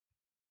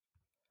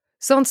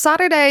So on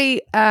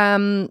Saturday,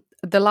 the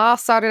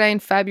last Saturday in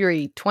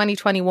February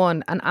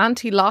 2021, an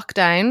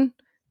anti-lockdown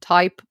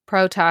type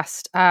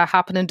protest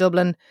happened in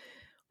Dublin,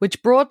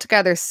 which brought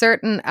together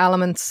certain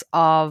elements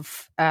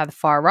of the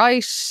far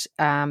right,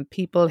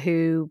 people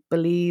who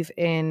believe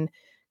in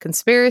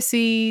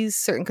conspiracies,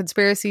 certain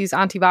conspiracies,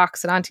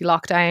 anti-vax and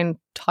anti-lockdown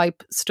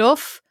type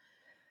stuff.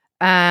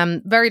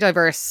 Very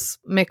diverse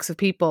mix of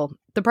people.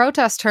 The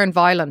protest turned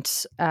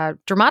violent,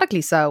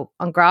 dramatically so,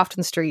 on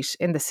Grafton Street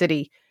in the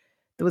city.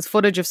 There was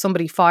footage of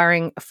somebody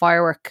firing a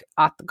firework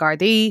at the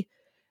Gardaí.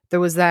 There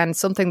was then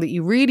something that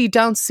you really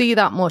don't see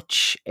that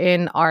much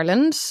in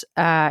Ireland,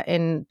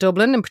 in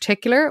Dublin in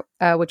particular,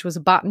 which was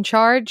a baton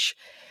charge.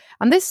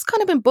 And this has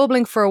kind of been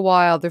bubbling for a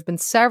while. There have been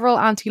several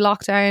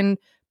anti-lockdown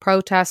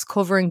protests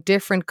covering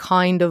different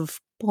kind of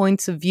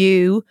points of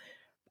view.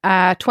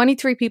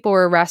 23 people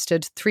were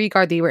arrested, 3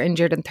 Gardaí were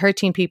injured, and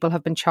 13 people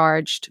have been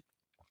charged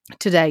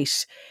to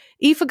date.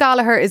 Aoife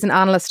Gallagher is an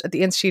analyst at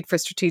the Institute for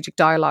Strategic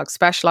Dialogue,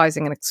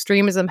 specialising in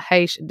extremism,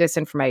 hate, and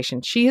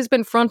disinformation. She has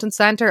been front and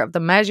centre of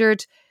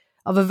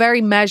a very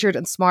measured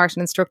and smart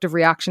and instructive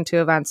reaction to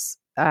events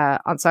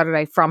on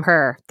Saturday from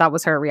her. That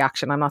was her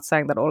reaction. I'm not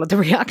saying that all of the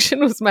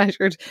reaction was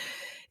measured.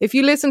 If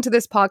you listen to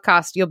this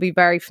podcast, you'll be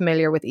very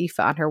familiar with Aoife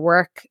and her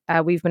work.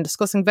 We've been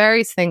discussing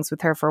various things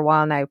with her for a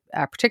while now,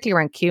 particularly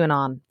around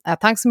QAnon.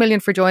 Thanks a million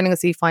for joining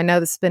us, Aoife. I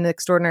know this has been an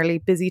extraordinarily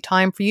busy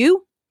time for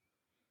you.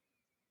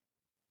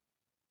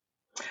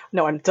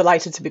 No, I'm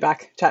delighted to be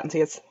back chatting to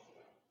you.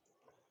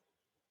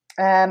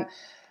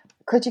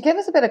 Could you give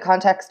us a bit of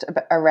context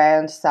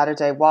around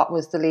Saturday? What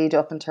was the lead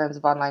up in terms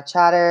of online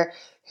chatter?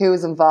 Who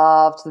was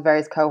involved, the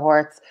various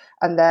cohorts?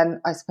 And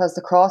then I suppose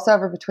the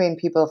crossover between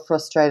people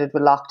frustrated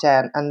with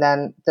lockdown and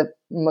then the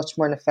much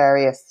more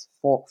nefarious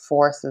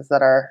forces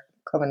that are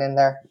coming in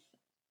there.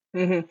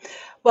 Mm-hmm.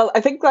 Well,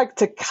 I think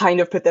to kind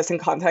of put this in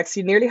context,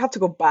 you nearly have to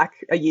go back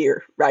a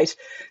year, right?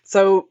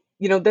 So,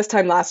 this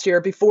time last year,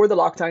 before the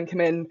lockdown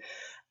came in,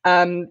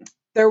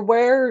 there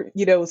were,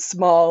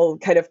 small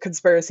kind of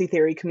conspiracy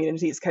theory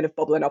communities kind of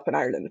bubbling up in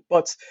Ireland.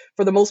 But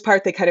for the most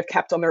part, they kind of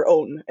kept on their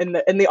own in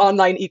the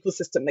online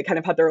ecosystem. They kind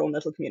of had their own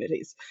little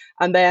communities.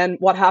 And then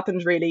what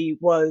happened really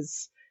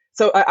was,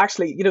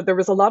 there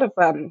was a lot of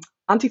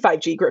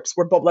anti-5G groups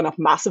were bubbling up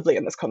massively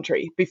in this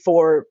country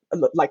before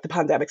the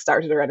pandemic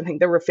started or anything.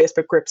 There were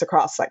Facebook groups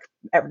across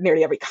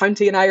nearly every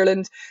county in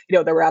Ireland.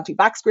 There were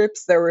anti-vax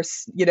groups. There were,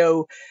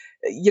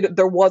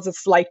 there was a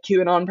slight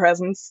QAnon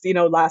presence,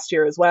 last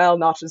year as well,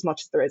 not as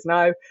much as there is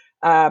now.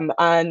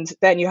 And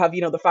then you have,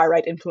 the far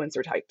right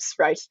influencer types,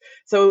 right?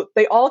 So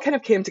they all kind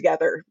of came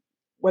together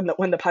when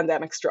the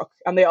pandemic struck,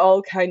 and they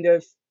all kind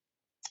of,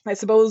 I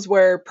suppose,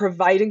 were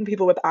providing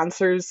people with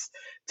answers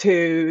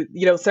to,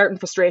 certain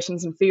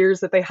frustrations and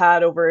fears that they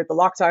had over the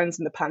lockdowns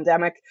and the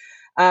pandemic.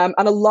 And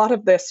a lot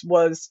of this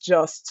was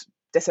just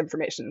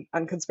disinformation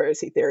and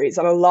conspiracy theories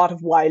and a lot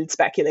of wild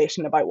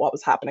speculation about what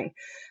was happening.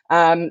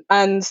 And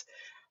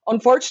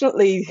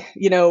unfortunately,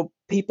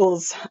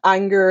 people's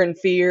anger and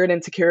fear and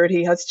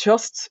insecurity has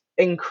just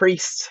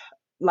increased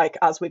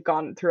as we've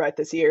gone throughout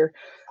this year.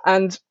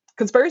 And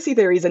conspiracy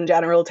theories in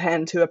general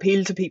tend to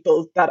appeal to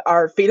people that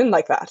are feeling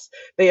like that.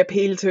 They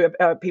appeal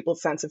to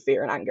people's sense of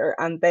fear and anger,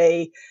 and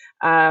they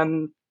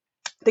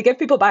give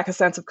people back a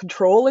sense of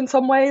control in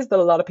some ways that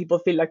a lot of people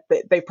feel like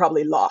they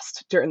probably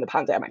lost during the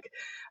pandemic.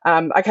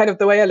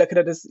 The way I look at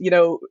it is,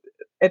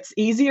 it's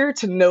easier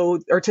to know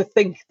or to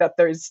think that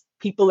there's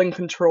people in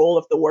control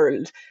of the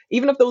world,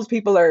 even if those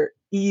people are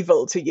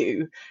evil to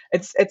you.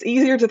 It's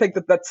easier to think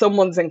that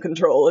someone's in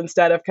control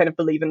instead of kind of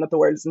believing that the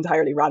world is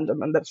entirely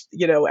random and that,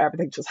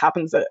 everything just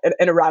happens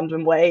in a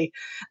random way.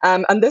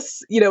 And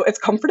this, it's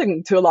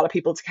comforting to a lot of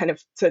people to kind of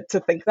to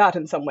think that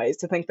in some ways,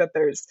 to think that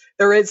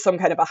there is some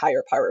kind of a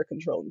higher power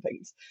controlling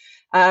things.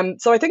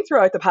 So I think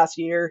throughout the past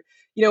year,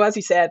 as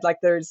you said,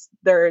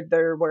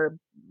 there were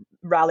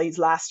rallies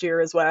last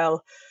year as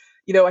well.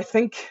 I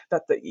think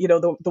that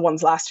the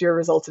ones last year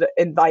resulted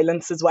in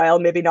violence as well.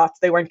 Maybe not,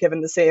 they weren't given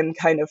the same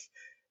kind of,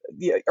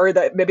 or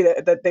that maybe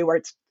that they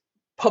weren't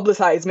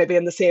publicized maybe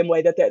in the same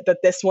way that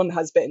this one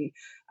has been.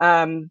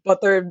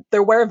 But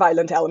there were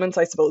violent elements,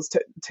 I suppose,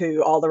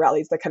 to all the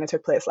rallies that kind of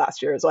took place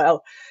last year as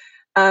well.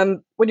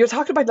 When you're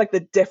talking about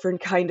the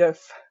different kind of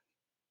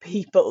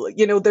people,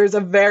 there's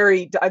a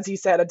very, as you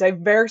said, a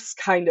diverse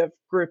kind of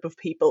group of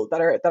people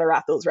that are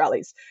at those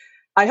rallies.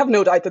 I have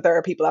no doubt that there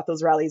are people at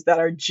those rallies that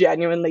are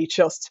genuinely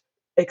just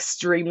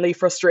extremely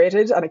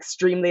frustrated and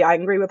extremely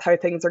angry with how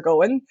things are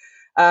going.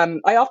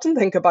 I often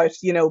think about,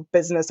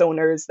 business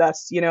owners that,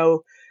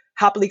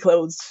 happily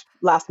closed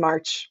last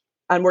March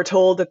and were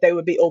told that they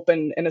would be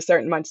open in a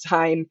certain amount of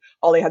time.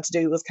 All they had to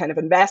do was kind of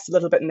invest a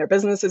little bit in their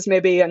businesses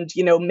maybe and,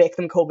 make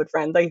them COVID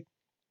friendly.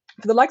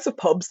 For the likes of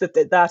pubs that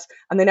did that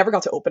and they never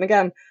got to open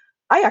again,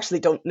 I actually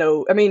don't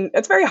know. I mean,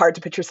 it's very hard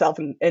to put yourself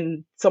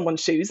in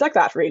someone's shoes like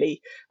that,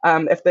 really,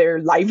 if their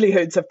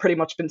livelihoods have pretty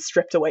much been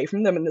stripped away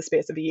from them in the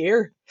space of a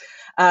year.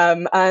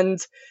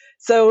 And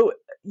so,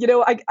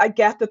 I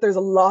get that there's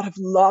a lot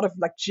of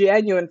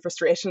genuine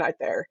frustration out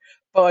there,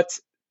 but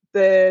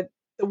the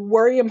the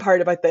worrying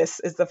part about this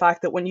is the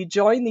fact that when you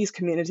join these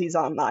communities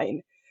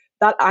online,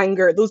 that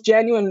anger, those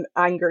genuine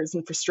angers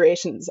and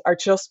frustrations are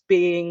just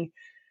being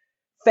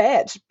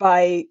fed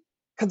by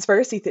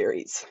conspiracy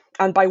theories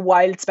and by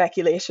wild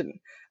speculation.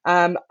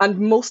 And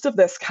most of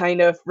this kind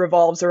of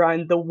revolves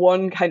around the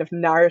one kind of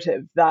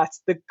narrative that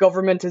the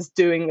government is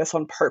doing this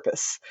on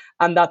purpose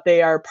and that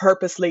they are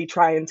purposely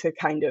trying to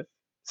kind of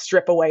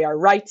strip away our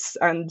rights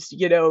and,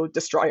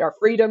 destroy our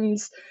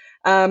freedoms.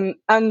 And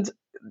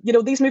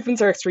these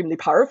movements are extremely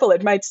powerful.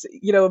 It might,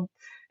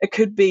 it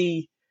could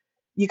be,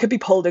 you could be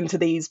pulled into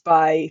these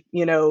by,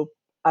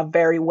 a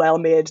very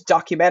well-made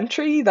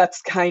documentary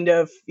that's kind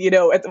of,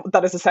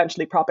 that is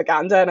essentially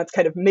propaganda, and it's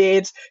kind of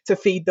made to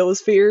feed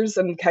those fears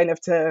and kind of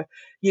to,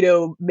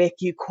 make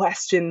you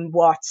question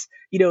what,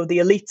 the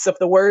elites of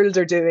the world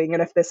are doing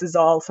and if this is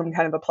all some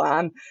kind of a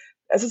plan.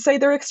 As I say,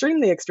 they're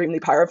extremely,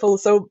 extremely powerful.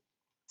 So,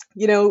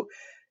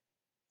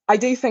 I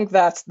do think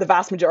that the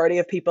vast majority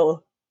of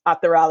people at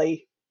the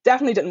rally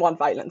definitely didn't want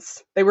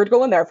violence. They were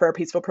going there for a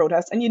peaceful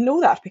protest. And you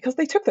know that because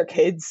they took their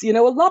kids. A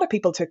lot of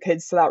people took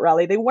kids to that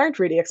rally. They weren't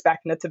really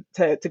expecting it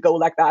to go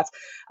like that.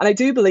 And I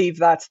do believe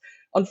that,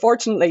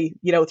 unfortunately,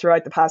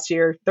 throughout the past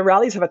year, the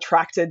rallies have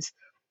attracted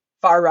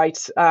far right,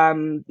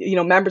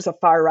 members of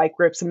far right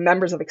groups and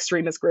members of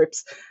extremist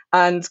groups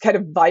and kind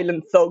of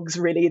violent thugs,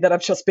 really, that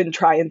have just been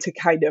trying to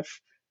kind of,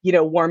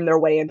 worm their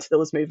way into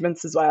those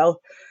movements as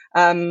well.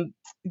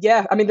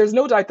 There's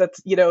no doubt that,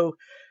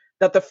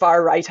 that the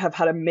far right have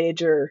had a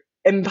major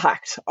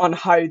impact on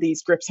how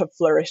these groups have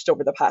flourished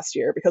over the past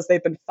year because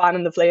they've been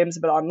fanning the flames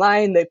of it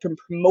online. They've been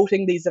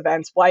promoting these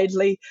events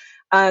widely.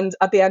 And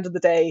at the end of the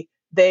day,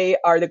 they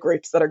are the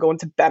groups that are going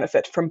to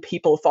benefit from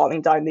people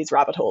falling down these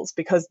rabbit holes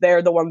because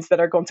they're the ones that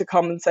are going to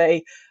come and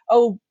say,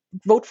 oh,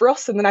 vote for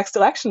us in the next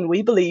election.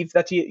 We believe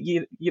that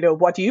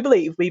what do you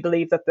believe? We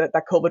believe that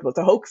that COVID was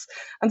a hoax.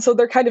 And so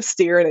they're kind of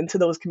steering into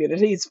those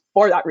communities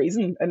for that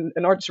reason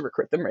in order to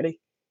recruit them, really.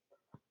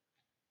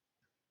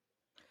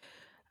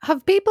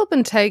 Have people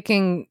been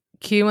taking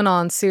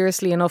QAnon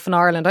seriously enough in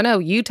Ireland? I know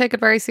you take it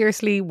very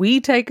seriously.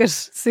 We take it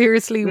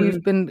seriously.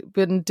 We've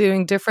been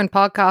doing different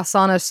podcasts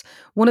on it.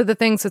 One of the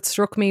things that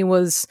struck me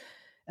was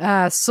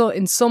so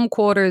in some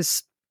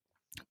quarters,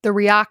 the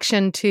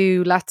reaction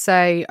to, let's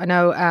say, I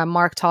know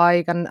Mark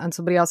Tighe and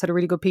somebody else had a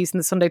really good piece in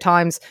the Sunday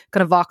Times,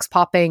 kind of vox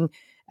popping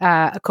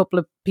a couple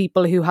of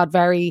people who had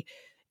very,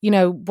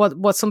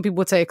 what some people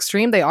would say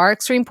extreme. They are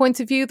extreme points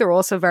of view. They're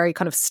also very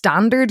kind of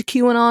standard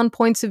QAnon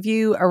points of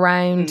view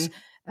around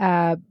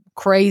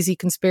crazy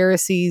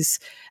conspiracies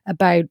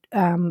about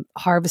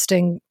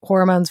harvesting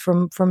hormones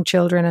from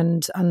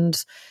children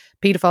and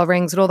paedophile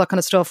rings and all that kind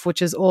of stuff,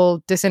 which is all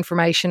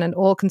disinformation and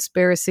all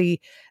conspiracy.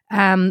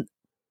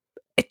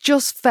 It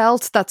just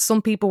felt that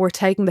some people were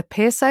taking the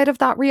piss out of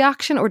that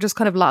reaction or just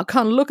kind of like,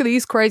 look at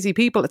these crazy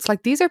people. It's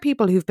like, these are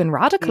people who've been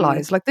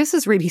radicalized. Like, this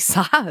is really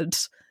sad.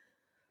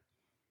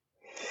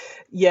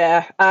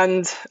 Yeah,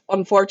 and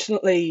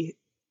unfortunately,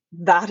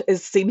 that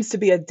seems to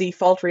be a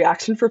default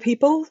reaction for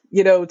people.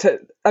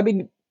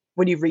 When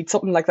you read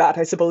something like that,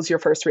 I suppose your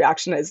first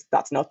reaction is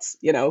that's nuts.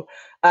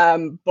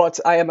 But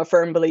I am a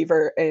firm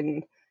believer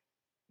in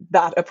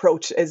that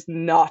approach is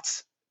not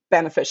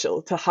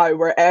beneficial to how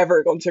we're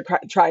ever going to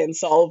try and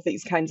solve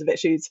these kinds of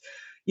issues.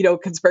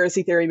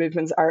 Conspiracy theory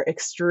movements are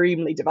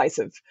extremely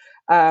divisive.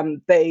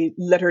 They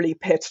literally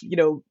pit,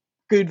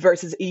 good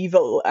versus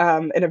evil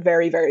in a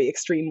very, very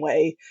extreme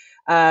way.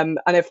 And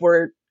if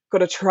we're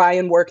going to try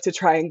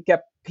and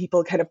get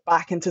people kind of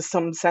back into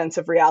some sense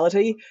of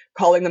reality,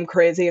 calling them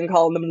crazy and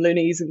calling them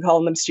loonies and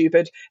calling them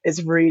stupid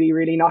is really,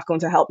 really not going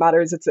to help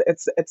matters.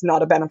 It's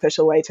not a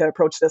beneficial way to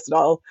approach this at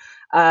all.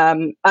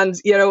 And,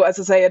 as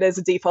I say, it is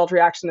a default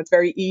reaction. It's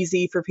very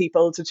easy for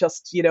people to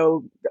just,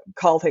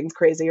 call things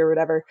crazy or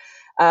whatever.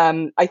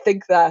 I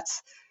think that,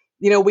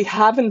 we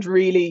haven't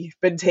really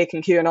been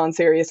taking QAnon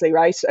seriously,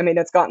 right? I mean,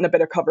 it's gotten a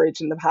bit of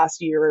coverage in the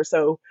past year or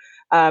so.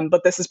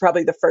 But this is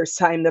probably the first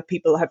time that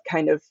people have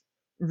kind of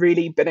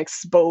really been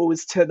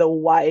exposed to the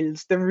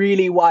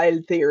really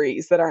wild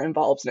theories that are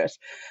involved in it.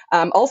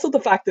 Also the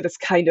fact that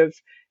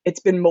it's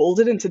been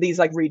molded into these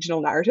like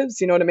regional narratives,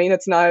 you know what I mean?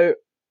 It's now,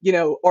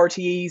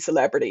 RTE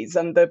celebrities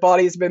and the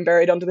bodies have been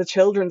buried under the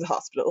children's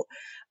hospital.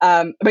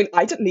 I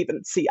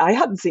hadn't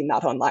seen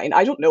that online.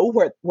 I don't know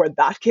where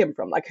that came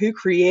from. Like, who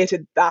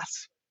created that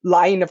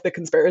line of the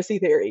conspiracy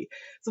theory?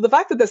 So the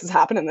fact that this is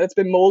happening, that it's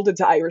been molded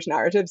to Irish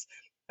narratives,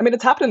 I mean,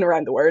 it's happening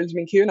around the world. I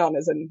mean, QAnon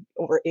is in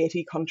over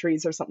 80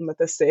 countries or something at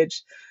this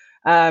stage.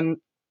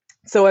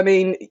 So, I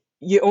mean,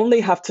 you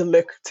only have to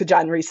look to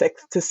January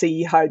 6th to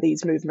see how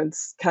these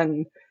movements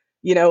can,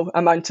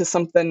 amount to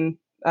something,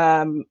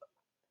 a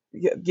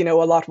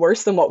lot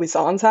worse than what we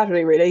saw on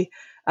Saturday, really.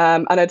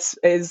 And it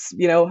is,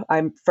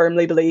 I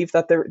firmly believe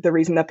that the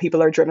reason that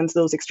people are driven to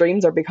those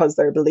extremes are because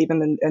they're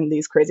believing in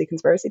these crazy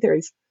conspiracy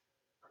theories.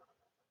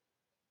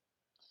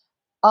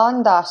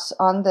 On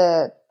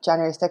the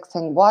January 6th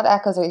thing, what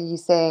echoes are you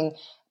saying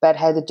about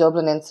how the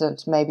Dublin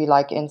incident may be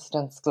like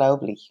incidents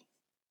globally?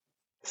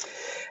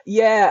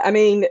 Yeah, I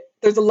mean,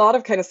 there's a lot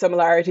of kind of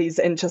similarities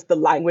in just the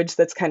language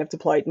that's kind of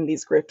deployed in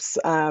these groups.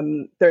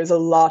 There's a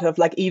lot of,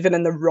 like, even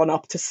in the run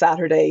up to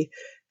Saturday,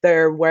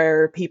 there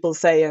were people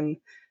saying,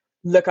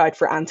 look out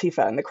for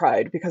Antifa in the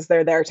crowd because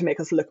they're there to make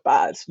us look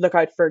bad. Look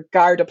out for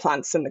Garda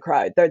plants in the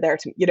crowd. They're there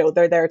to,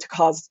 they're there to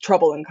cause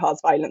trouble and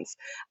cause violence.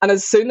 And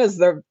as soon as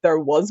there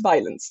was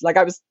violence, like,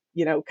 I was,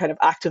 kind of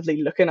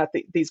actively looking at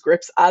these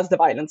groups as the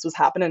violence was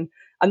happening.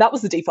 And that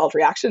was the default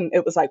reaction.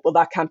 It was like, well,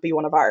 that can't be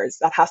one of ours.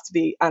 That has to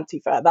be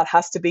Antifa. That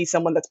has to be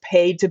someone that's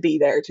paid to be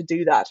there to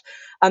do that.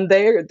 And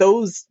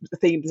those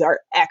themes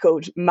are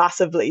echoed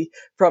massively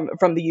from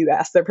the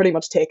US. They're pretty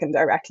much taken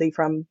directly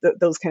from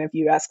those kind of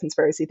US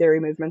conspiracy theory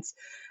movements.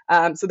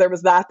 So there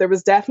was that. There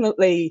was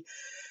definitely,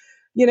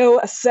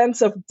 a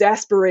sense of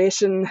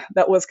desperation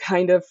that was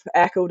kind of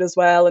echoed as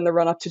well in the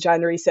run up to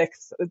January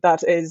 6th.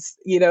 That is,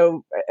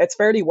 it's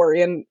fairly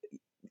worrying.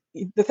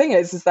 The thing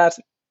is that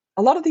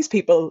a lot of these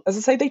people, as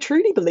I say, they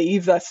truly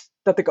believe that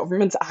the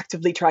government's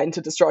actively trying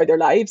to destroy their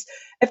lives.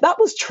 If that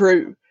was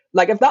true,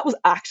 like, if that was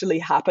actually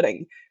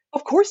happening,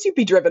 of course you'd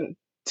be driven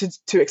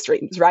to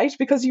extremes, right?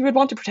 Because you would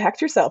want to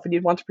protect yourself and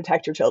you'd want to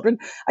protect your children.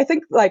 I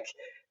think, like,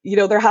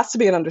 there has to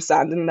be an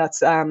understanding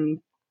that's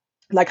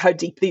like, how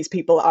deep these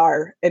people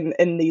are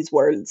in these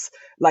worlds,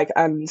 like,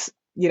 and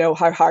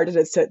how hard it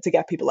is to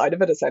get people out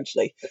of it,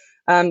 essentially.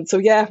 So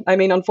yeah, I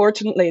mean,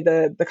 unfortunately,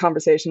 the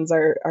conversations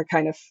are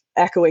kind of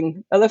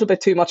echoing a little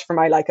bit too much for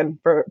my liking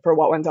for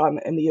what went on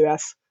in the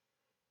US.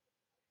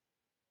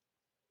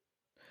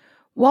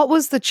 What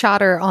was the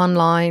chatter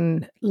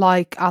online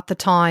like at the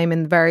time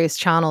in various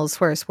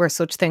channels where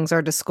such things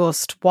are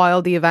discussed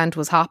while the event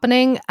was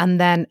happening and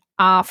then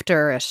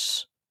after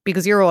it?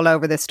 Because you're all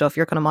over this stuff,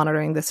 you're kind of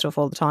monitoring this stuff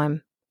all the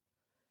time.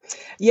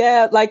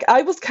 Yeah, like,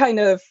 I was kind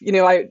of,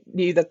 I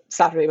knew that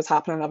Saturday was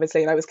happening,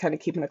 obviously, and I was kind of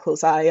keeping a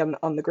close eye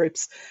on the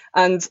groups.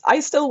 And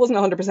I still wasn't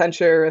 100%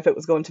 sure if it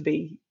was going to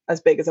be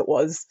as big as it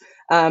was.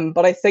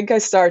 But I think I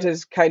started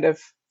kind of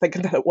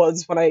thinking that it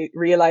was when I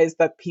realized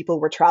that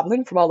people were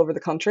traveling from all over the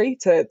country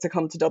to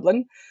come to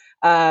Dublin.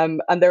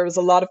 And there was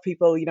a lot of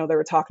people, they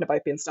were talking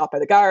about being stopped by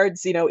the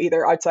guards,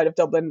 either outside of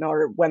Dublin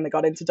or when they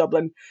got into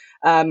Dublin.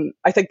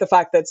 I think the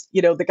fact that,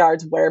 the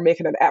guards were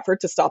making an effort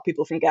to stop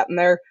people from getting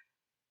there,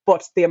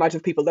 but the amount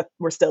of people that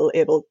were still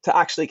able to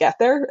actually get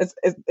there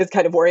is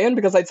kind of worrying,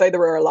 because I'd say there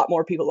were a lot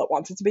more people that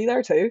wanted to be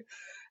there too.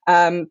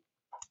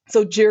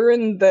 So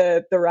during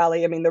the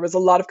rally, I mean, there was a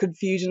lot of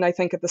confusion, I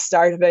think, at the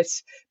start of it,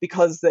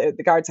 because the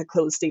guards had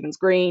closed Stephen's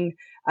Green.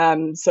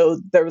 So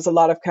there was a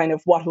lot of kind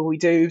of, what will we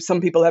do?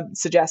 Some people had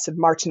suggested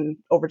marching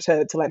over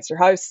to Leinster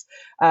House.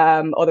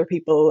 Other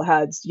people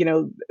had,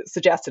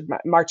 suggested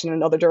marching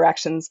in other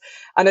directions.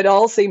 And it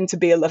all seemed to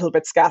be a little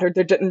bit scattered.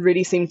 There didn't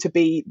really seem to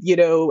be,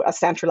 a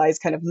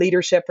centralized kind of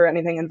leadership or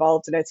anything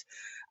involved in it.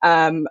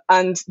 And,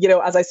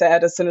 as I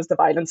said, as soon as the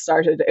violence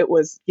started, it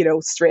was,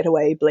 straight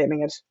away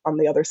blaming it on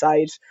the other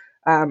side,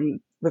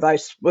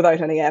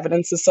 without any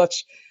evidence as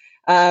such.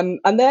 And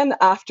then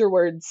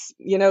afterwards,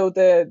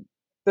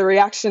 the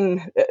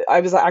reaction, I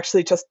was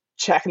actually just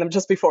checking them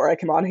just before I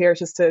came on here,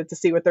 just to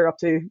see what they're up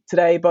to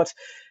today. But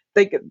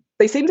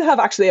they seem to have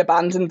actually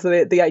abandoned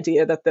the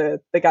idea that the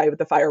guy with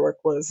the firework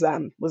was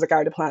a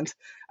Garda plant.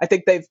 I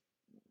think they've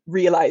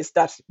realized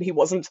that he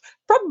wasn't,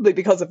 probably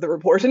because of the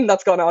reporting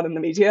that's gone on in the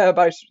media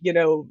about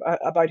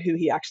who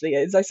he actually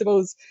is, I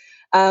suppose.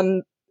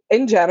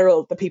 In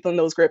general, the people in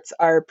those groups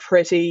are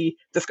pretty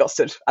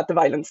disgusted at the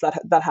violence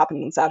that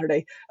happened on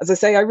Saturday. As I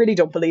say, I really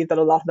don't believe that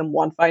a lot of them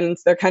want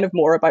violence. They're kind of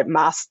more about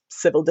mass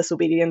civil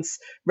disobedience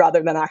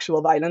rather than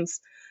actual violence.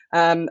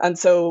 And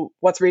so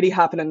what's really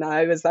happening now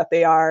is that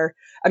they are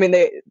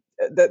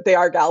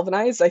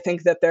galvanized. I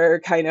think that they're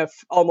kind of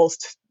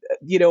almost,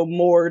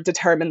 more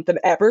determined than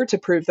ever to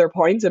prove their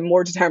point, and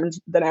more determined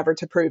than ever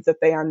to prove that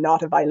they are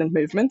not a violent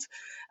movement.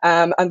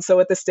 And so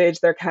at this stage,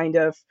 they're kind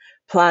of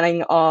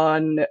planning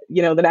on,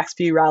 the next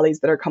few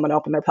rallies that are coming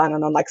up, and they're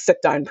planning on, like, sit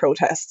down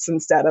protests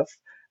instead of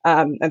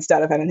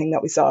anything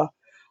that we saw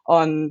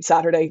on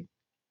Saturday.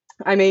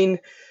 I mean,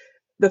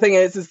 the thing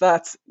is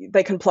that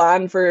they can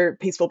plan for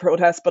peaceful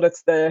protests, but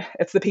it's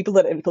the people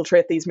that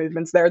infiltrate these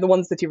movements. They're the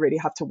ones that you really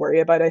have to worry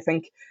about, I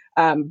think,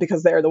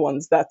 because they're the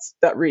ones that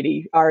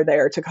really are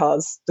there to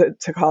cause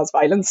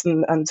violence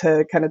and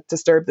to kind of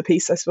disturb the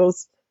peace, I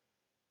suppose.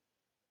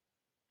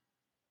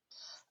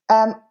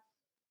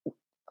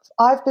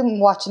 I've been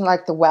watching,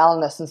 like, the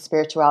wellness and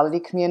spirituality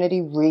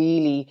community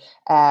really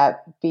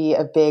be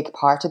a big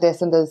part of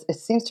this, and it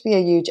seems to be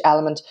a huge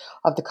element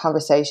of the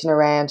conversation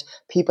around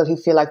people who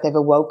feel like they've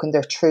awoken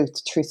their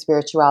truth through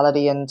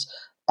spirituality, and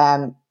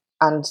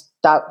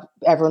that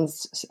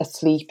everyone's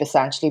asleep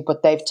essentially,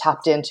 but they've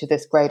tapped into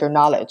this greater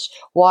knowledge.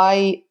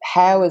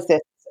 How is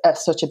this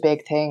such a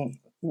big thing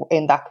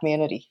in that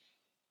community?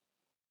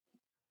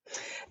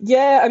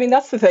 Yeah, I mean,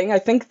 that's the thing. I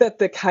think that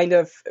the kind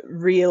of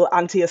real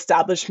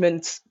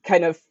anti-establishment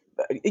kind of,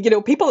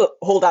 people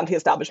hold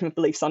anti-establishment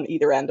beliefs on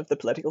either end of the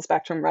political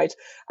spectrum, right?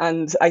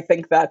 And I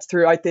think that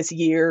throughout this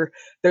year,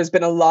 there's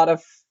been a lot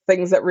of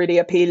things that really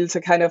appeal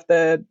to kind of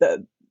the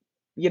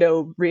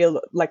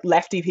real, like,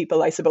 lefty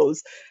people, I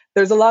suppose.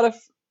 There's a lot of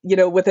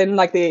within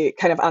like the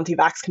kind of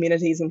anti-vax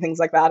communities and things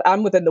like that,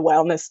 and within the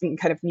wellness and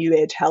kind of new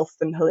age health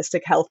and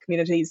holistic health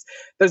communities,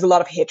 there's a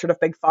lot of hatred of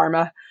big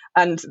pharma,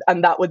 and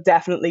that would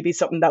definitely be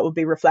something that would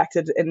be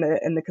reflected in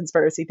the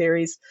conspiracy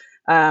theories,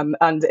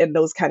 and in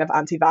those kind of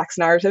anti-vax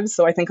narratives.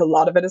 So I think a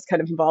lot of it is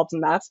kind of involved in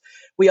that.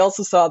 We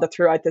also saw that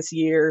throughout this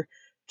year,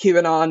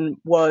 QAnon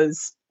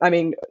was, I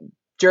mean,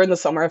 during the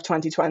summer of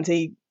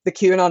 2020, the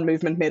QAnon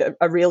movement made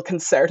a real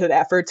concerted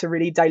effort to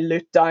really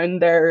dilute down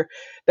their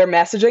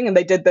messaging, and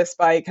they did this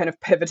by kind of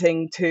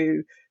pivoting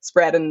to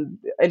spreading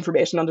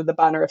information under the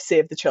banner of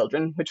Save the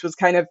Children, which was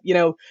kind of,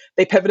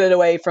 they pivoted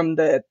away from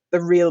the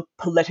real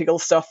political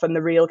stuff and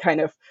the real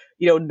kind of,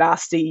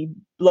 nasty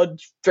blood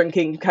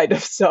drinking kind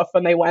of stuff,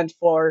 and they went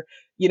for,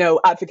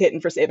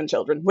 advocating for saving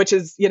children, which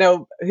is,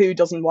 who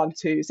doesn't want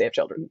to save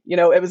children?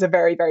 It was a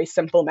very, very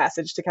simple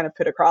message to kind of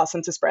put across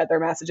and to spread their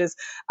messages.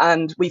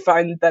 And we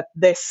found that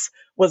this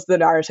was the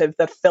narrative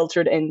that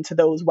filtered into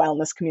those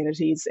wellness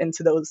communities,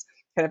 into those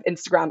kind of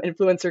Instagram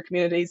influencer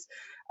communities.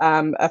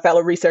 A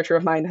fellow researcher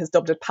of mine has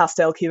dubbed it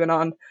pastel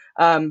QAnon,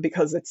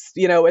 because it's,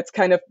 it's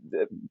kind of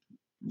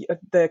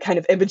the kind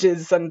of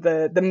images and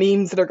the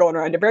memes that are going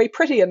around are very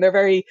pretty, and they're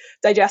very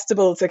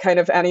digestible to kind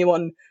of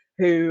anyone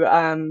who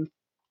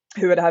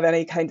would have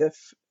any kind of,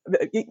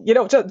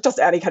 just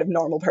any kind of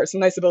normal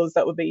person, I suppose,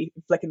 that would be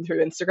flicking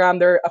through Instagram.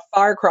 They're a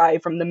far cry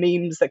from the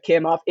memes that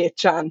came off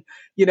 8chan,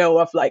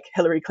 of like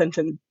Hillary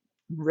Clinton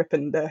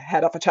ripping the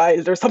head off a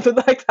child or something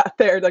like that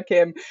that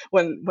came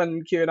when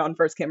QAnon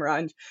first came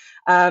around.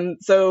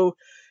 So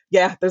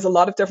yeah, there's a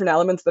lot of different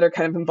elements that are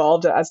kind of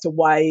involved as to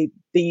why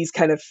these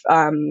kind of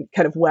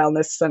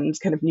wellness and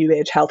kind of new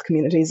age health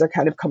communities are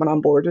kind of coming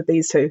on board with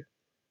these two.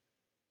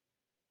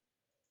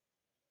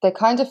 They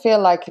kind of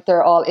feel like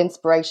they're all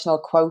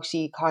inspirational,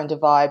 quotey kind of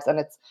vibes, and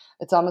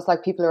it's almost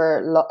like people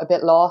are a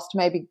bit lost,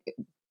 maybe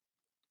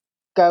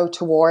go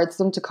towards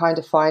them to kind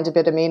of find a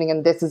bit of meaning,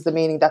 and this is the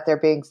meaning that they're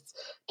being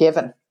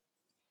given.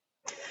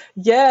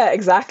 Yeah,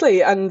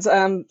 exactly. And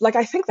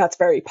I think that's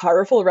very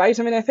powerful, right?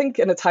 I mean, I think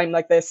in a time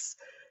like this,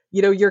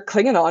 you're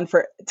clinging on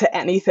to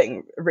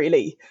anything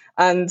really,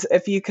 and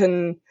if you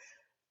can,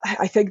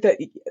 I think that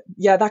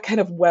that kind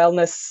of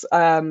wellness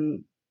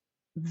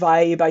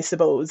vibe, I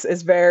suppose,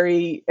 is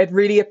it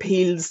really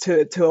appeals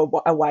to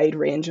a wide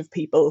range of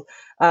people.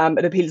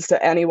 It appeals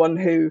to anyone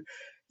who,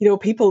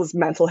 people's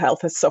mental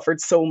health has suffered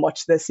so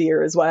much this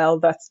year as well,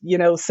 that,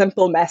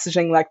 simple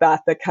messaging like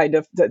that kind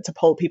of to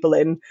pull people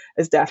in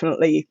is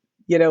definitely,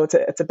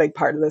 it's a big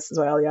part of this as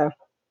well. Yeah.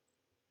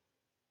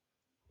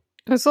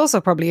 It's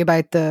also probably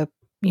about the,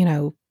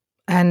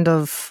 end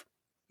of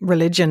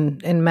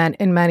religion in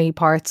many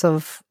parts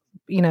of,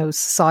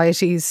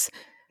 societies,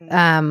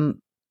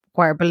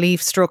 where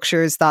belief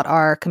structures that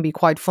can be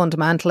quite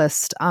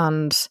fundamentalist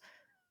and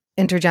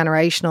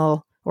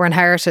intergenerational or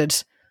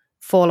inherited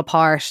fall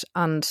apart,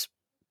 and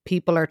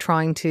people are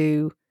trying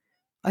to,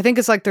 I think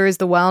it's like there is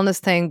the wellness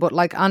thing, but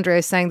like Andrea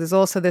is saying, there's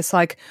also this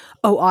like,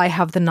 oh, I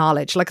have the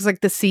knowledge, like it's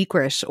like The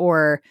Secret,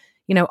 or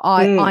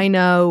I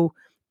know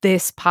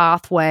this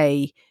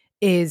pathway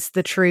is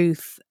the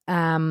truth.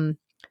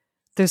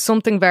 There's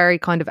something very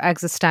kind of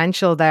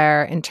existential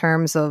there in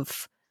terms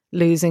of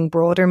losing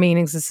broader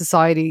meanings in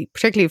society,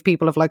 particularly if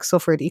people have like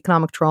suffered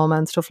economic trauma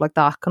and stuff like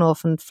that, can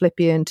often flip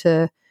you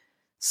into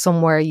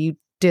somewhere you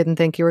didn't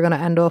think you were going to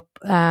end up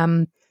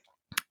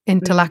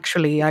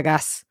intellectually, I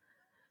guess.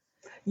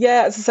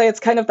 Yeah, as I say, it's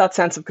kind of that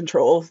sense of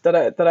control that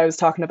I was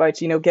talking about,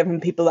 giving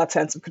people that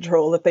sense of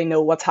control, that they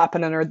know what's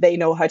happening or they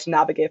know how to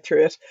navigate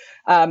through it.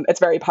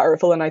 It's very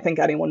powerful, and I think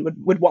anyone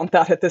would want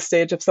that at this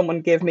stage. If someone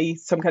gave me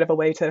some kind of a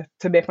way to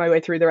make my way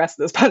through the rest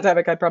of this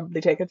pandemic, I'd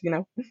probably take it,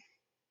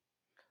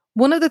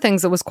 One of the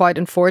things that was quite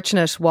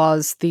unfortunate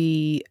was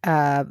the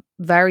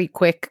very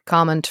quick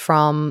comment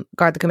from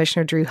Garda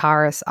Commissioner Drew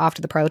Harris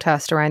after the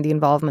protest around the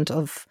involvement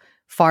of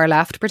far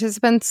left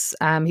participants.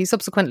 He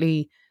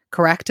subsequently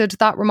corrected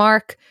that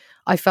remark.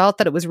 I felt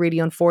that it was really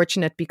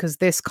unfortunate because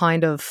this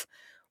kind of,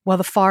 well,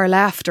 the far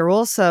left are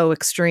also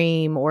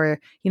extreme, or,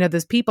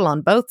 there's people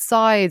on both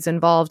sides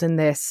involved in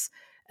this,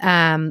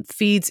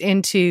 feeds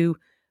into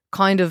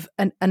kind of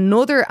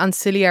another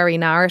ancillary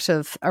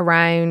narrative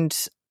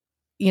around,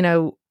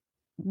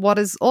 what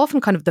is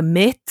often kind of the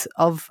myth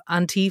of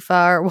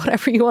Antifa, or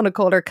whatever you want to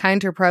call her,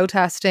 counter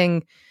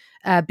protesting,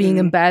 being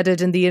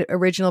embedded in the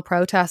original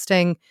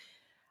protesting.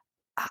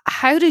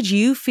 How did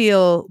you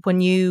feel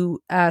when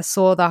you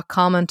saw that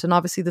comment, and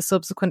obviously the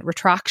subsequent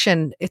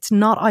retraction? It's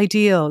not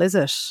ideal, is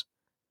it?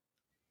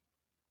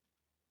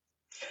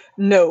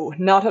 No,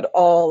 not at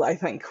all, I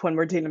think, when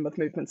we're dealing with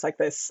movements like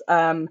this.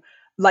 I'm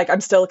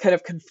still kind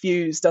of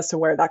confused as to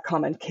where that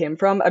comment came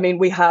from. I mean,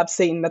 we have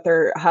seen that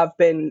there have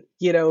been,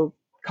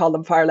 call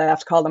them far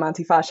left, call them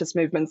anti-fascist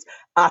movements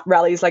at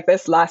rallies like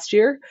this last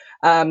year.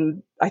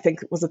 I think,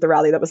 was it the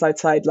rally that was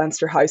outside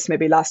Leinster House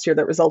maybe last year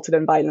that resulted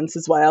in violence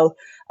as well?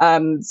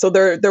 So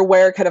there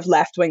were kind of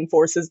left-wing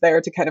forces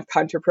there to kind of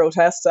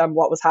counter-protest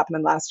what was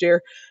happening last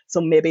year. So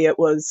maybe it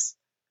was,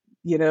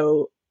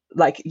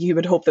 like you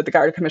would hope that the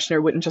Garda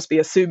Commissioner wouldn't just be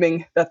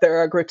assuming that there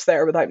are groups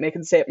there without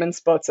making statements,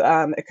 but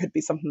it could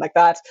be something like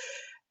that.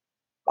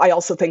 I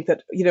also think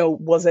that,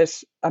 was it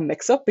a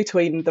mix up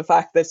between the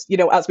fact that,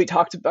 as we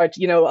talked about,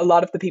 a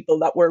lot of the people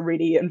that were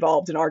really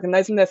involved in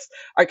organizing this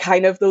are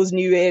kind of those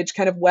new age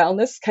kind of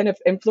wellness kind of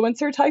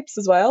influencer types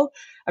as well.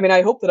 I mean,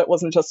 I hope that it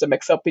wasn't just a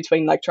mix up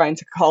between like trying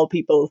to call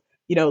people,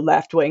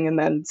 left wing and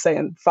then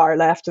saying far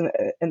left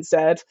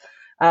instead.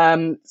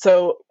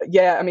 So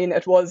yeah, I mean,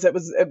 it was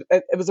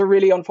a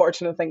really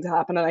unfortunate thing to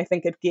happen. And I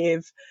think it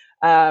gave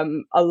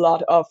a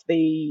lot of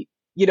the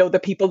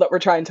people that were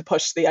trying to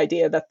push the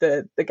idea that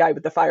the guy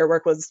with the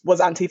firework was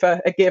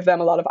Antifa, it gave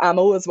them a lot of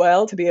ammo as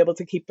well to be able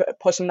to keep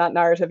pushing that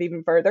narrative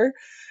even further.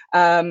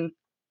 And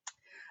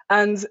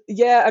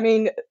yeah, I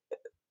mean,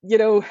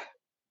 the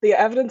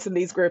evidence in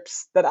these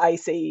groups that I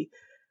see,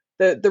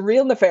 the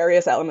real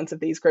nefarious elements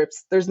of these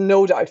groups, there's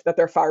no doubt that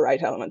they're far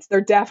right elements.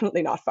 They're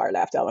definitely not far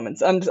left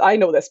elements. And I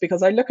know this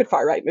because I look at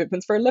far right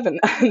movements for a living.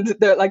 And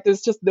they're like,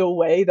 there's just no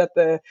way that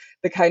the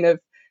kind of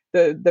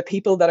the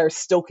people that are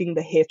stoking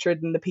the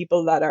hatred and the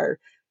people that are,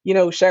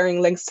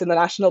 sharing links to the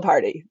National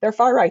Party, they're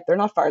far right, they're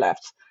not far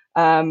left.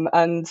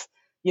 And,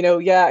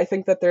 yeah, I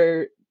think that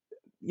they're,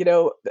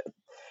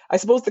 I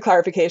suppose the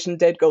clarification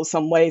did go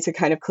some way to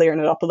kind of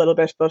clearing it up a little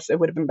bit, but it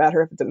would have been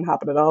better if it didn't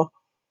happen at all.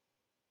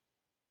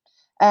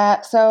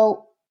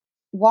 So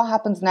what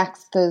happens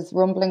next? There's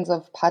rumblings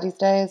of Paddy's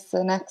Day is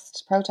the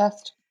next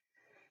protest.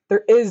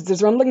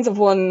 There's rumblings of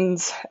one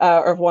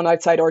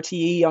outside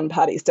RTE on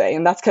Paddy's Day,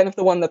 and that's kind of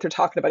the one that they're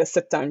talking about a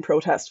sit-down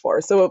protest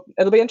for. So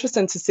it'll be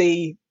interesting to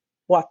see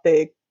what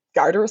the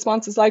Garda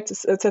response is like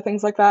to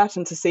things like that,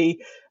 and to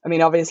see, I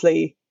mean,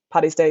 obviously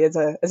Paddy's Day is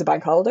a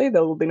bank holiday.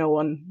 There will be no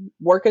one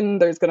working.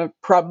 There's going to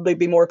probably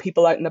be more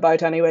people out and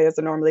about anyway, as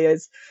there normally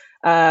is.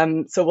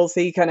 So we'll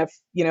see kind of,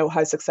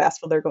 how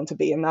successful they're going to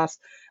be in that.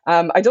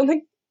 I don't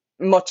think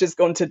much is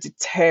going to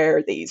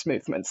deter these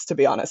movements, to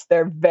be honest.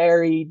 They're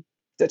very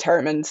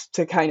determined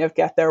to kind of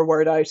get their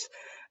word out.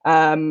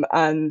 And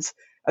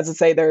as I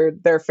say,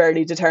 they're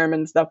fairly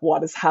determined that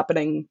what is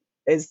happening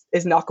is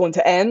not going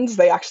to end.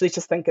 They actually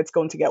just think it's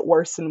going to get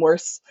worse and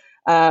worse,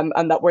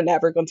 and that we're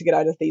never going to get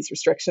out of these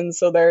restrictions.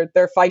 So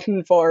they're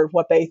fighting for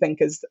what they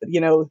think is,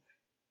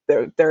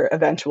 their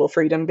eventual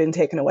freedom being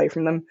taken away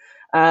from them.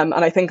 And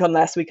I think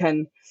unless we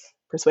can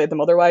persuade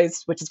them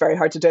otherwise, which is very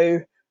hard to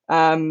do,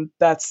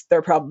 that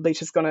they're probably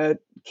just going to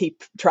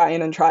keep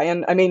trying and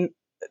trying. I mean,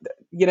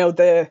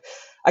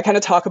 I kind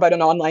of talk about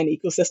an online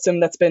ecosystem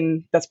that's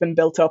been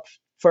built up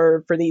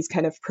for these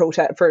kind of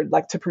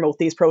to promote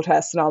these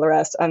protests and all the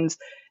rest, and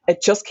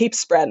it just keeps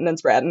spreading and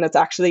spreading. It's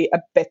actually a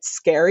bit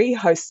scary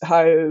how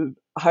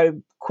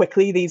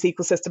quickly these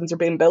ecosystems are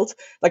being built.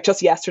 Like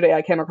just yesterday,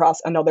 I came across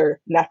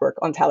another network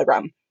on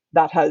Telegram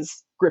that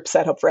has groups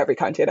set up for every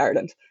county in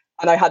Ireland,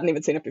 and I hadn't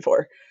even seen it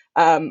before.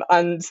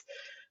 And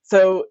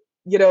so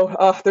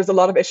there's a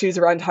lot of issues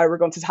around how we're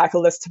going to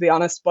tackle this, to be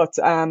honest. But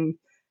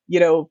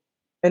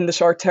in the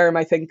short term,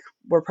 I think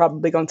we're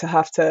probably going to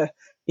have to,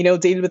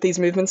 deal with these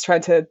movements,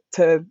 trying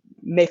to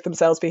make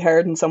themselves be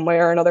heard in some way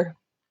or another.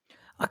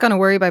 I kind of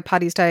worry about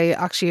Paddy's Day.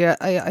 Actually,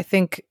 I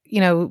think,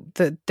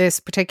 this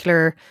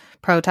particular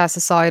protest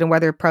aside and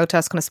whether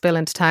protests going to spill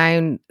into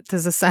town,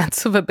 there's a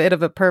sense of a bit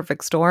of a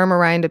perfect storm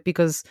around it,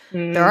 because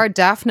there are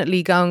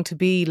definitely going to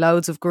be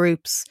loads of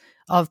groups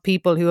of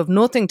people who have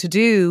nothing to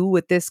do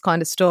with this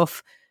kind of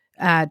stuff,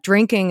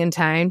 drinking in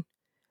town,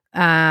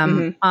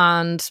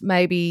 and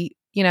maybe,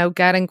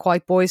 getting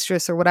quite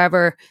boisterous or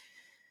whatever.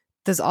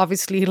 There's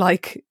obviously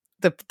like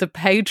the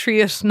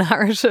patriot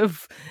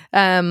narrative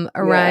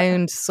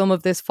around some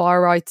of this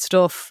far right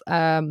stuff,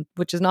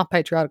 which is not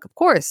patriotic, of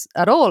course,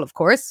 at all. Of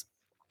course,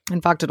 in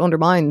fact, it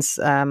undermines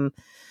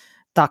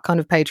that kind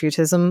of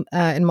patriotism,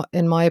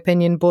 in my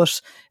opinion.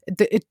 But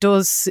it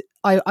does.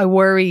 I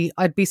worry.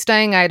 I'd be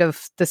staying out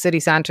of the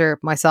city centre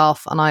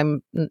myself, and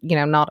I'm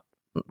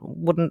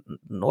wouldn't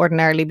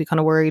ordinarily be kind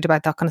of worried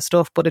about that kind of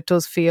stuff. But it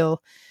does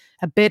feel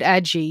a bit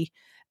edgy.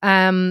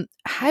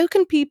 How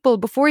can people,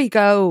 before you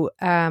go,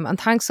 and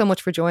thanks so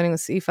much for joining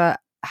us, Aoife,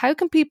 how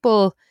can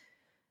people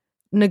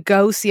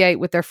negotiate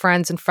with their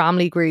friends and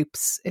family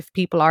groups if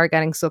people are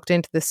getting sucked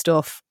into this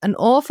stuff? An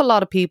awful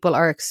lot of people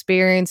are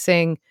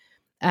experiencing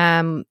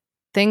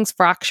things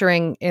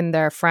fracturing in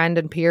their friend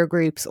and peer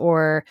groups,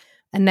 or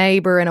a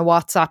neighbour in a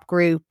WhatsApp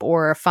group,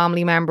 or a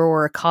family member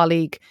or a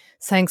colleague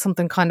saying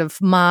something kind of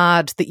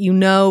mad that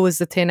is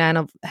the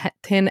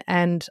thin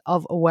end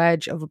of a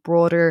wedge of a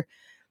broader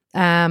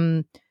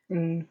kind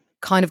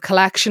of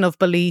collection of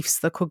beliefs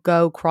that could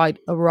go quite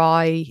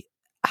awry.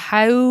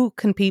 How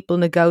can people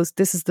negotiate?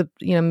 This is the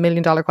 $1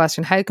 million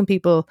question. How can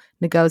people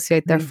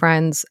negotiate their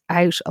friends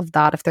out of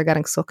that if they're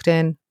getting sucked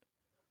in?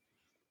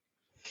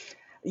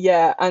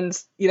 Yeah, and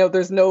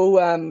there's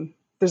no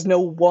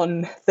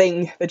one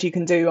thing that you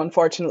can do,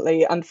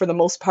 unfortunately. And for the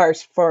most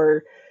part,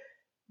 for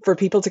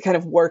people to kind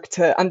of work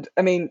to, and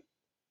I mean,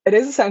 it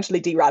is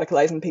essentially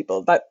de-radicalizing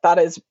people. That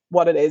is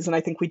what it is, and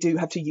I think we do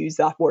have to use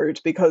that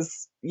word,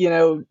 because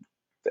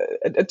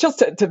just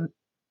to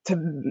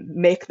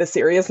make the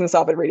seriousness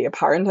of it really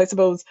apparent, I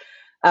suppose.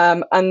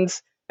 And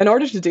in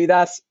order to do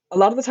that, a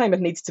lot of the time it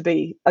needs to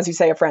be, as you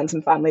say, a friends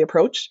and family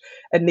approach.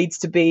 They need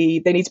to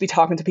be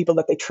talking to people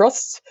that they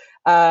trust,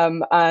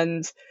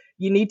 and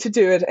you need to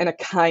do it in a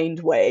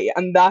kind way.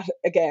 And that,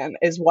 again,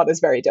 is what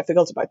is very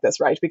difficult about this,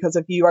 right? Because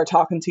if you are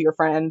talking to your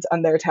friend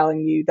and they're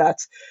telling you that,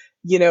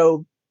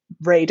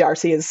 Ray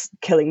Darcy is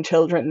killing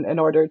children in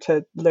order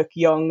to look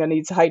young and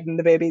he's hiding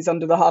the babies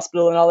under the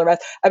hospital and all the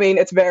rest, I mean,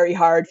 it's very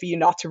hard for you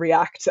not to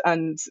react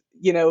and,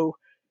 and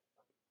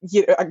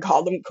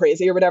call them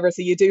crazy or whatever.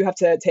 So you do have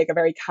to take a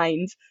very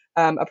kind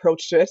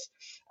approach to it.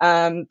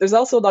 There's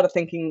also a lot of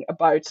thinking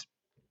about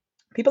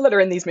people that are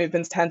in these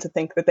movements tend to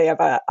think that they have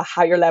a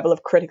higher level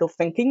of critical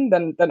thinking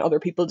than other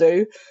people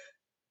do.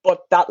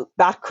 But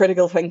that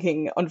critical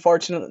thinking,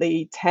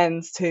 unfortunately,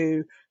 tends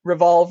to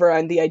revolve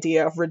around the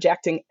idea of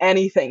rejecting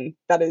anything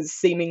that is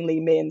seemingly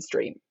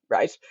mainstream,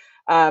 right?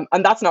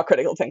 And that's not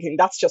critical thinking.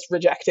 That's just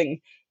rejecting,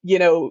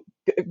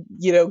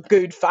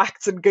 good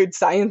facts and good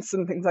science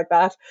and things like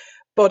that.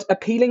 But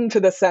appealing to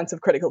this sense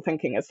of critical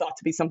thinking is thought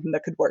to be something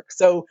that could work.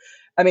 So,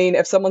 I mean,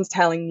 if someone's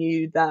telling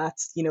you that,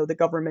 the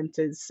government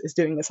is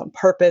doing this on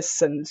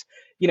purpose and,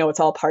 it's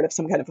all part of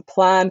some kind of a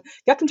plan,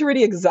 get them to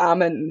really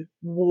examine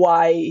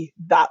why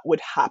that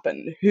would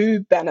happen. Who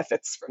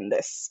benefits from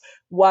this?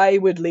 Why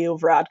would Leo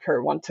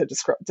Varadkar want to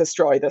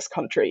destroy this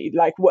country?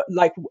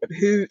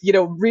 Who,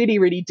 really,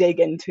 really dig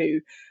into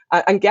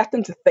and get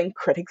them to think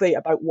critically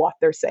about what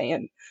they're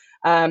saying.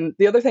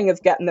 The other thing is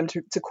getting them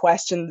to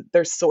question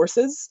their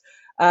sources.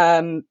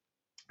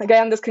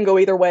 Again, this can go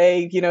either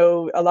way.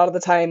 A lot of the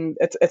time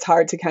it's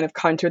hard to kind of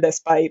counter this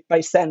by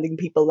sending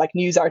people like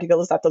news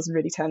articles. That doesn't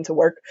really tend to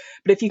work.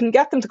 But if you can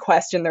get them to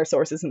question their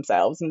sources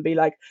themselves and be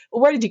like,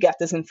 well, where did you get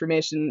this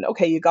information?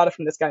 Okay, you got it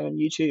from this guy on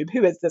YouTube.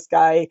 Who is this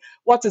guy?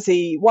 What is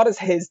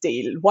his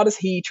deal? What is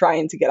he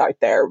trying to get out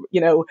there?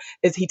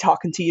 Is he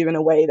talking to you in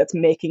a way that's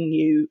making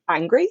you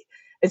angry?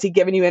 Is he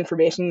giving you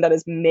information that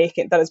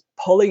is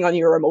pulling on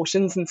your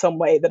emotions in some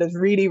way, that is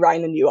really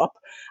riling you up?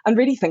 And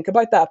really think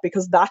about that,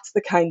 because that's the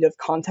kind of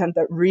content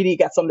that really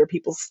gets under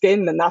people's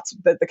skin, and that's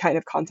the kind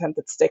of content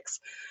that sticks.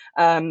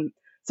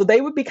 So they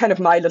would be kind of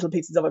my little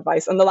pieces of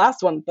advice. And the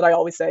last one that I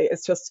always say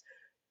is just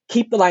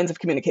keep the lines of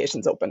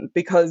communications open,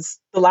 because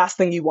the last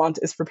thing you want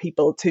is for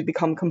people to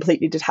become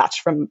completely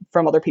detached from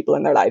other people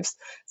in their lives.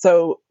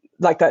 So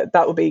like that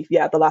would be,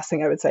 the last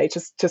thing I would say.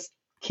 Just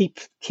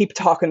keep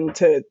talking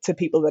to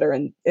people that are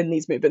in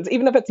these movements,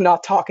 even if it's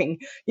not talking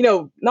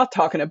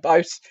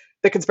about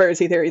the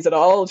conspiracy theories at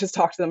all. Just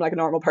talk to them like a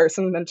normal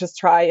person and just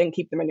try and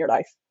keep them in your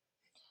life.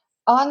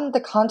 On the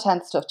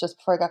content stuff, just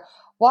before I go,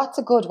 what's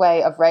a good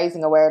way of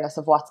raising awareness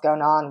of what's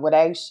going on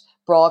without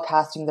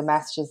broadcasting the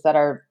messages that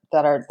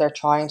they're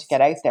trying to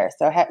get out there?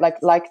 So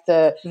like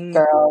the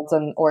girls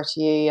and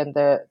RTE and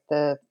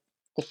the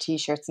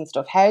t-shirts and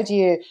stuff, how do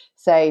you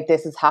say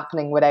this is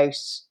happening without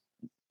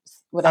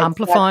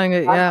amplifying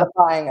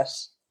it?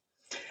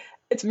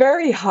 It's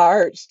very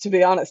hard, to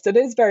be honest. It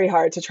is very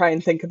hard to try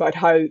and think about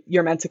how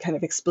you're meant to kind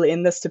of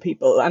explain this to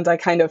people. And I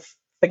kind of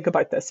think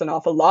about this an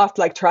awful lot,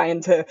 like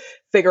trying to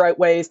figure out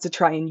ways to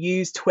try and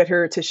use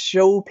Twitter to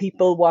show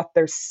people what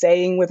they're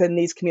saying within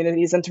these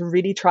communities and to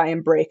really try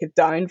and break it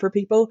down for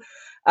people.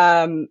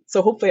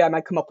 So hopefully I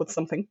might come up with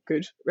something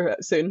good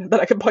soon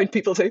that I can point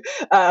people to.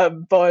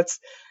 But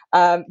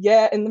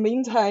in the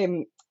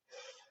meantime,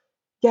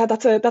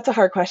 that's a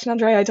hard question,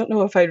 Andrea. I don't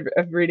know if I've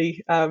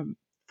really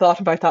thought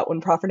about that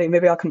one properly.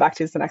 Maybe I'll come back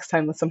to you the next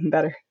time with something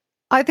better.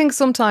 I think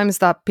sometimes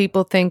that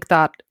people think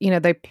that,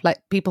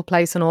 people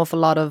place an awful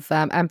lot of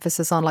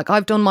emphasis on, like,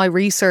 I've done my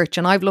research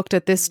and I've looked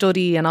at this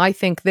study and I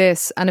think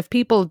this. And if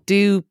people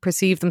do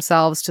perceive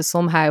themselves to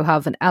somehow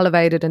have an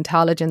elevated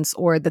intelligence,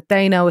 or that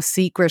they know a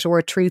secret or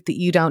a truth that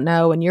you don't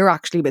know, and you're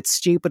actually a bit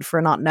stupid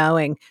for not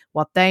knowing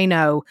what they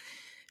know,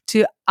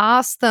 to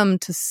ask them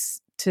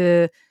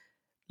to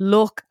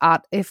look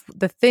at if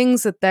the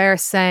things that they're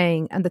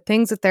saying and the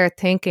things that they're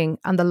thinking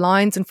and the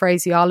lines and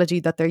phraseology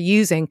that they're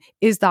using,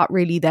 is that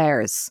really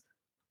theirs?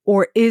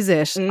 Or is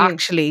it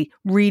actually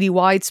really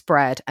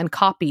widespread and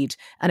copied?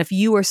 And if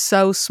you are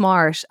so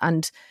smart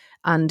and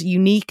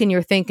unique in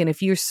your thinking,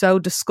 if you're so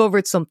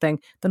discovered something,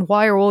 then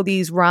why are all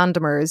these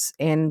randomers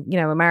in,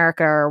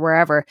 America or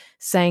wherever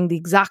saying the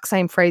exact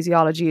same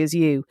phraseology as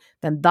you?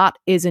 Then that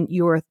isn't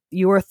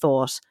your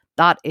thought.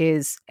 That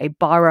is a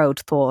borrowed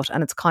thought,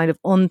 and it's kind of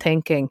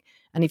unthinking.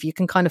 And if you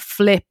can kind of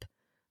flip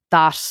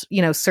that,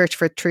 search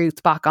for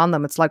truth back on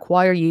them, it's like,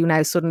 why are you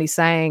now suddenly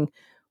saying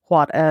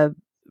what a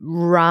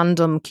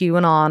random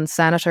QAnon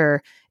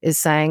senator is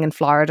saying in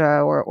Florida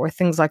or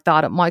things like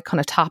that? It might kind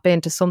of tap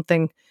into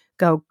something,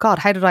 go, God,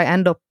 how did I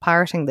end up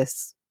parroting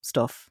this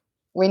stuff?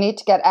 We need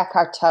to get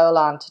Eckhart Tolle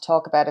on to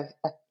talk about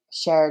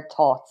shared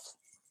thoughts.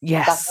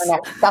 Yes.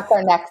 That's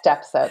our next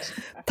episode.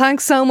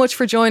 Thanks so much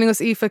for joining us,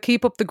 Aoife.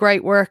 Keep up the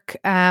great work.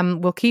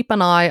 We'll keep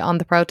an eye on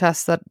the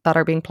protests that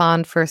are being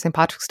planned for St.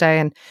 Patrick's Day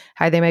and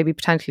how they may be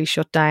potentially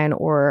shut down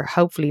or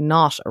hopefully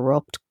not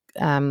erupt.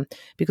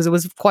 Because it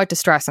was quite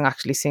distressing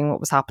actually seeing what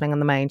was happening on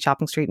the main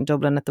shopping street in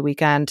Dublin at the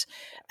weekend.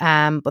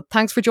 But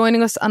thanks for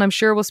joining us, and I'm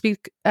sure we'll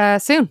speak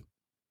soon.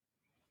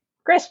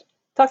 Great.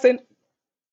 Talk soon.